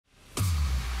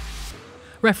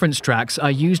Reference tracks are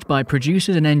used by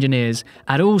producers and engineers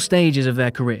at all stages of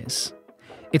their careers.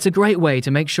 It's a great way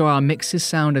to make sure our mixes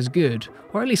sound as good,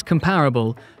 or at least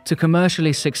comparable, to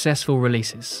commercially successful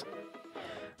releases.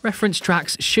 Reference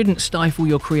tracks shouldn't stifle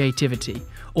your creativity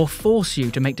or force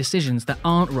you to make decisions that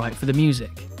aren't right for the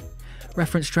music.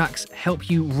 Reference tracks help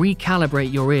you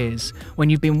recalibrate your ears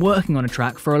when you've been working on a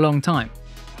track for a long time.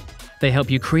 They help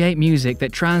you create music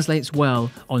that translates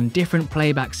well on different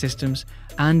playback systems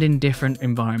and in different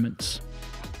environments.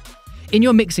 In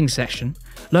your mixing session,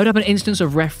 load up an instance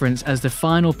of Reference as the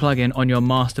final plugin on your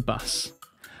master bus.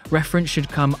 Reference should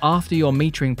come after your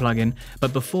metering plugin,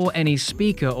 but before any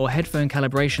speaker or headphone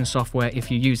calibration software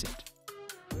if you use it.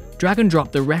 Drag and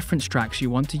drop the reference tracks you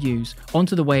want to use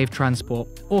onto the Wave transport,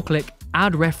 or click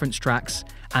Add Reference Tracks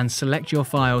and select your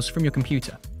files from your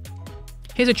computer.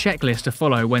 Here's a checklist to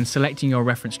follow when selecting your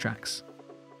reference tracks.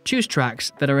 Choose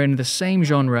tracks that are in the same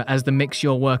genre as the mix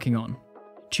you're working on.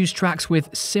 Choose tracks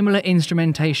with similar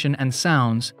instrumentation and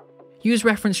sounds. Use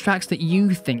reference tracks that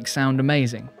you think sound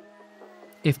amazing.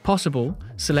 If possible,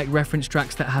 select reference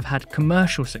tracks that have had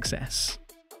commercial success.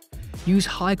 Use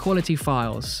high-quality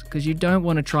files, because you don't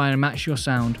want to try and match your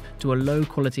sound to a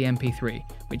low-quality MP3,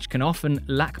 which can often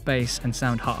lack bass and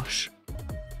sound harsh.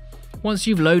 Once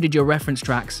you've loaded your reference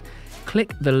tracks,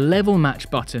 click the Level Match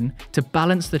button to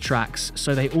balance the tracks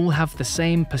so they all have the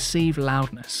same perceived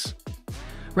loudness.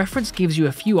 Reference gives you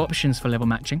a few options for level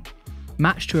matching: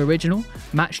 match to original,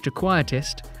 match to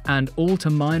quietest, and all to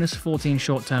 -14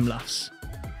 short-term LUFS.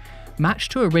 Match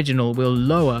to original will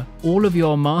lower all of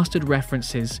your mastered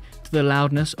references to the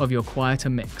loudness of your quieter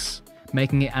mix,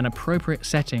 making it an appropriate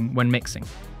setting when mixing.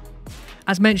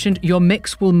 As mentioned, your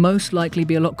mix will most likely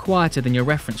be a lot quieter than your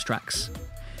reference tracks.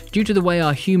 Due to the way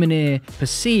our human ear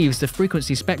perceives the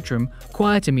frequency spectrum,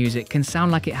 quieter music can sound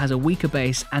like it has a weaker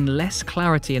bass and less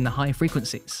clarity in the high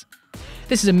frequencies.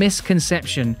 This is a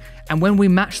misconception, and when we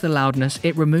match the loudness,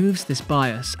 it removes this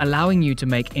bias, allowing you to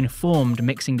make informed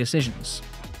mixing decisions.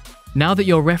 Now that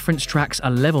your reference tracks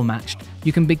are level matched,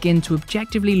 you can begin to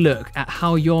objectively look at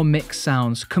how your mix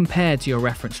sounds compared to your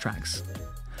reference tracks.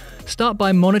 Start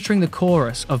by monitoring the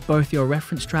chorus of both your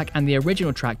reference track and the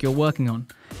original track you're working on,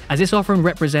 as this often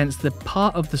represents the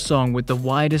part of the song with the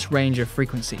widest range of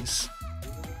frequencies.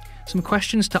 Some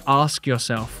questions to ask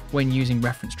yourself when using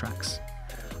reference tracks.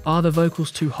 Are the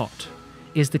vocals too hot?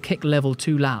 Is the kick level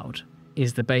too loud?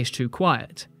 Is the bass too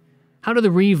quiet? How do the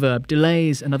reverb,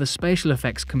 delays, and other spatial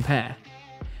effects compare?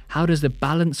 How does the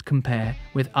balance compare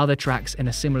with other tracks in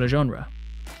a similar genre?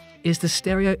 Is the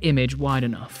stereo image wide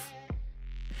enough?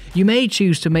 You may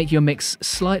choose to make your mix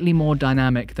slightly more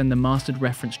dynamic than the mastered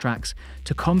reference tracks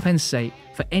to compensate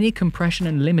for any compression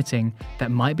and limiting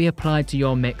that might be applied to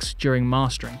your mix during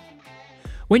mastering.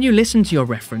 When you listen to your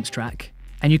reference track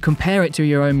and you compare it to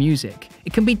your own music,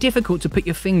 it can be difficult to put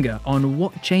your finger on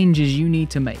what changes you need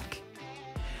to make.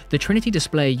 The Trinity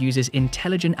display uses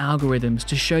intelligent algorithms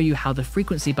to show you how the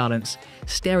frequency balance,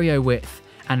 stereo width,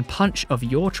 and punch of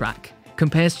your track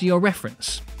compares to your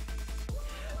reference.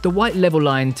 The white level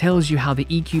line tells you how the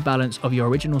EQ balance of your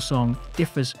original song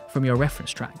differs from your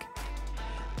reference track.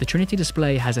 The Trinity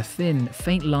display has a thin,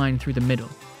 faint line through the middle.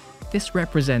 This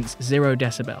represents 0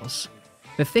 decibels.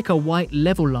 The thicker white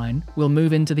level line will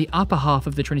move into the upper half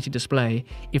of the Trinity display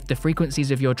if the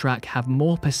frequencies of your track have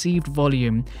more perceived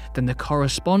volume than the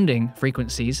corresponding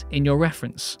frequencies in your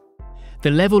reference. The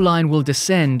level line will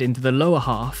descend into the lower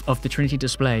half of the Trinity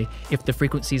display if the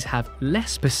frequencies have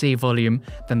less perceived volume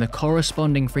than the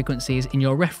corresponding frequencies in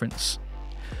your reference.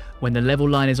 When the level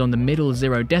line is on the middle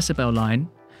 0 decibel line,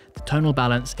 the tonal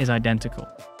balance is identical.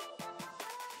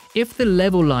 If the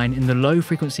level line in the low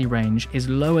frequency range is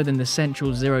lower than the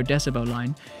central 0 decibel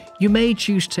line, you may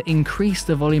choose to increase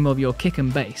the volume of your kick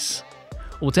and bass.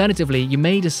 Alternatively, you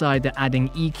may decide that adding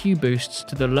EQ boosts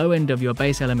to the low end of your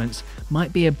bass elements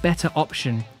might be a better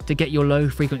option to get your low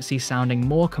frequency sounding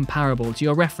more comparable to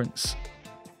your reference.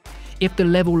 If the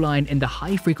level line in the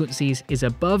high frequencies is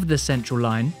above the central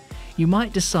line, you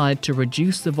might decide to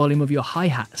reduce the volume of your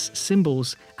hi-hats,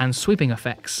 cymbals, and sweeping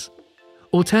effects.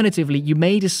 Alternatively, you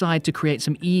may decide to create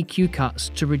some EQ cuts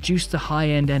to reduce the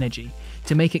high-end energy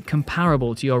to make it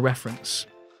comparable to your reference.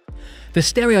 The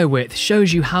stereo width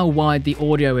shows you how wide the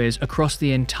audio is across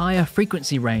the entire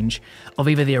frequency range of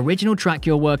either the original track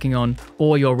you're working on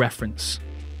or your reference.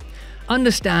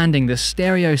 Understanding the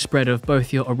stereo spread of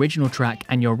both your original track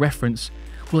and your reference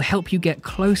will help you get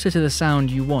closer to the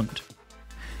sound you want.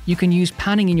 You can use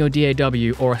panning in your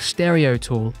DAW or a stereo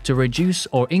tool to reduce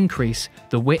or increase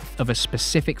the width of a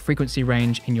specific frequency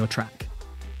range in your track.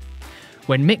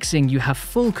 When mixing, you have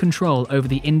full control over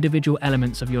the individual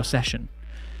elements of your session.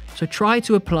 So try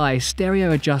to apply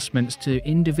stereo adjustments to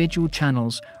individual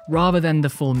channels rather than the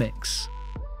full mix.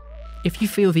 If you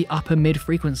feel the upper mid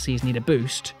frequencies need a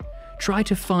boost, try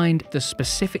to find the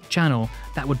specific channel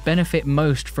that would benefit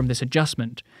most from this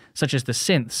adjustment, such as the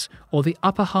synths or the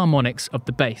upper harmonics of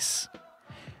the bass.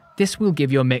 This will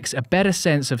give your mix a better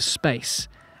sense of space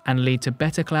and lead to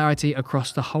better clarity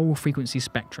across the whole frequency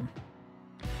spectrum.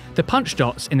 The punch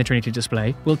dots in the Trinity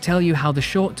display will tell you how the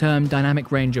short-term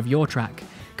dynamic range of your track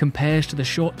compares to the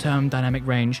short-term dynamic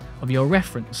range of your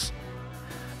reference.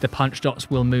 The punch dots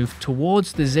will move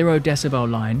towards the 0 decibel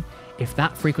line if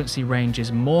that frequency range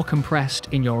is more compressed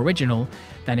in your original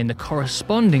than in the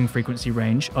corresponding frequency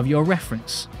range of your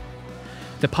reference.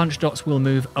 The punch dots will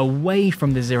move away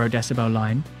from the 0 decibel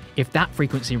line if that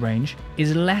frequency range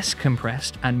is less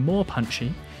compressed and more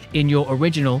punchy in your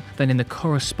original than in the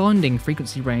corresponding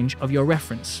frequency range of your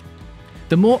reference.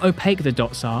 The more opaque the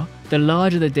dots are, the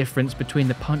larger the difference between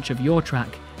the punch of your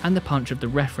track and the punch of the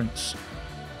reference.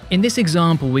 In this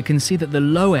example, we can see that the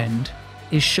low end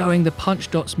is showing the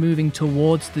punch dots moving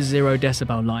towards the 0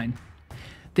 decibel line.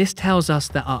 This tells us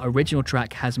that our original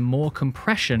track has more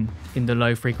compression in the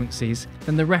low frequencies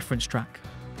than the reference track.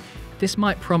 This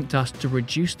might prompt us to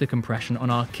reduce the compression on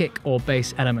our kick or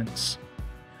bass elements.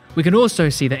 We can also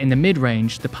see that in the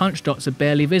mid-range, the punch dots are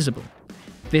barely visible.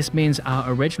 This means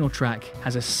our original track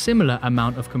has a similar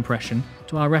amount of compression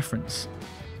to our reference.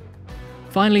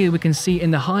 Finally, we can see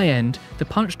in the high end, the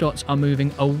punch dots are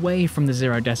moving away from the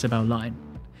 0 decibel line.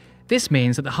 This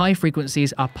means that the high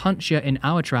frequencies are punchier in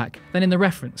our track than in the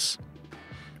reference.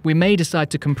 We may decide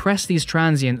to compress these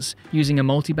transients using a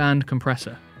multiband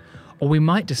compressor, or we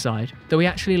might decide that we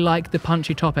actually like the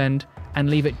punchy top end and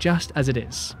leave it just as it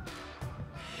is.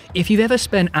 If you've ever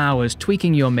spent hours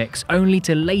tweaking your mix only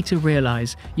to later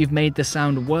realize you've made the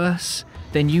sound worse,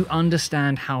 then you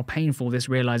understand how painful this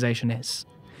realization is.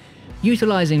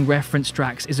 Utilizing reference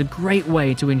tracks is a great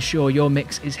way to ensure your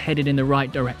mix is headed in the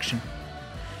right direction.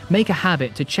 Make a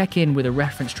habit to check in with a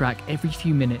reference track every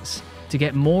few minutes to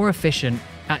get more efficient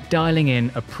at dialing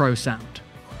in a pro sound.